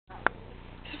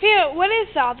Sophia, what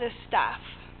is all this stuff?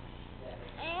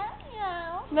 I don't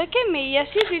know. Look at me. Yes,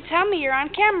 you do. Tell me. You're on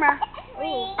camera.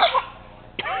 Ooh.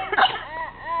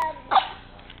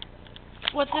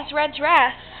 What's this red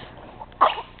dress?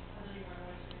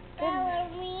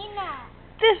 Ballerina.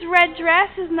 This red dress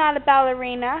is not a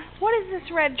ballerina. What is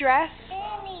this red dress?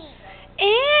 Annie.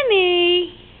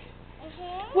 Annie?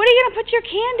 What are you going to put your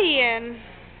candy in?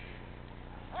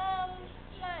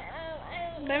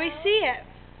 Let me see it.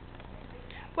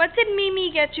 What did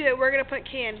Mimi get you that we're going to put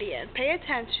candy in? Pay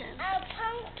attention. A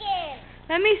pumpkin.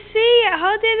 Let me see it.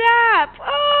 Hold it up.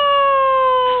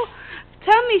 Oh!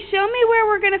 Tell me, show me where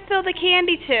we're going to fill the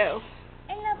candy to.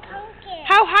 In the pumpkin.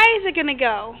 How high is it going to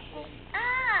go?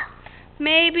 Up.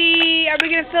 Maybe, are we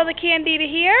going to fill the candy to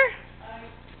here?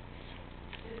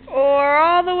 Or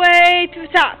all the way to the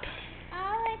top?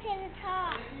 All the way to the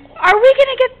top. Are we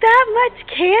going to get that much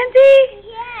candy?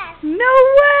 Yes. No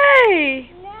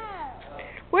way! No.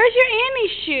 Where's your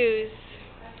Annie shoes?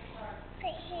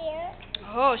 Right here.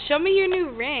 Oh, show me your new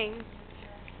ring.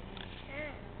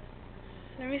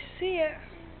 Let me see it.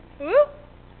 Ooh.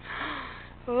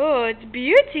 Oh, it's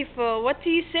beautiful. What do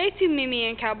you say to Mimi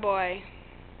and Cowboy?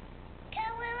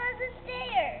 Cowboy wasn't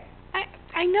there.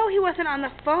 I know he wasn't on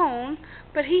the phone,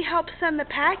 but he helped send the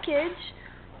package.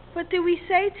 What did we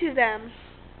say to them?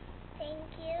 Thank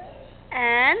you.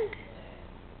 And?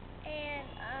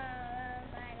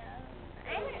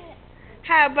 I don't know.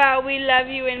 How about we love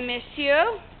you and miss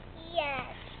you? Yes.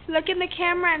 Look in the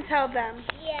camera and tell them.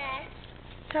 Yes.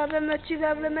 Tell them that you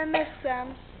love them and miss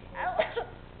them. I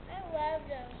love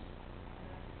them.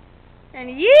 And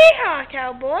yeehaw,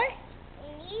 Cowboy!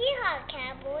 Yeehaw,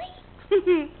 cowboy.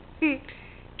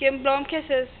 Give him blow him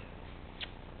kisses.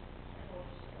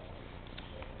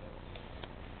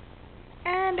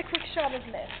 And a quick shot of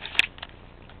lips.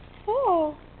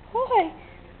 Oh, boy.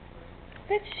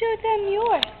 Let's show them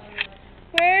yours.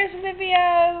 Where's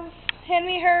Livia's? Hand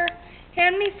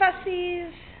me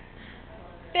Fussy's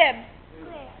bib.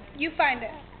 Where? You find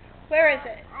it. Where is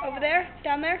it? Over there?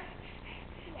 Down there?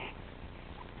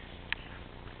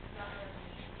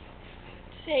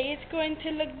 Say it's going to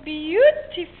look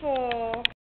beautiful.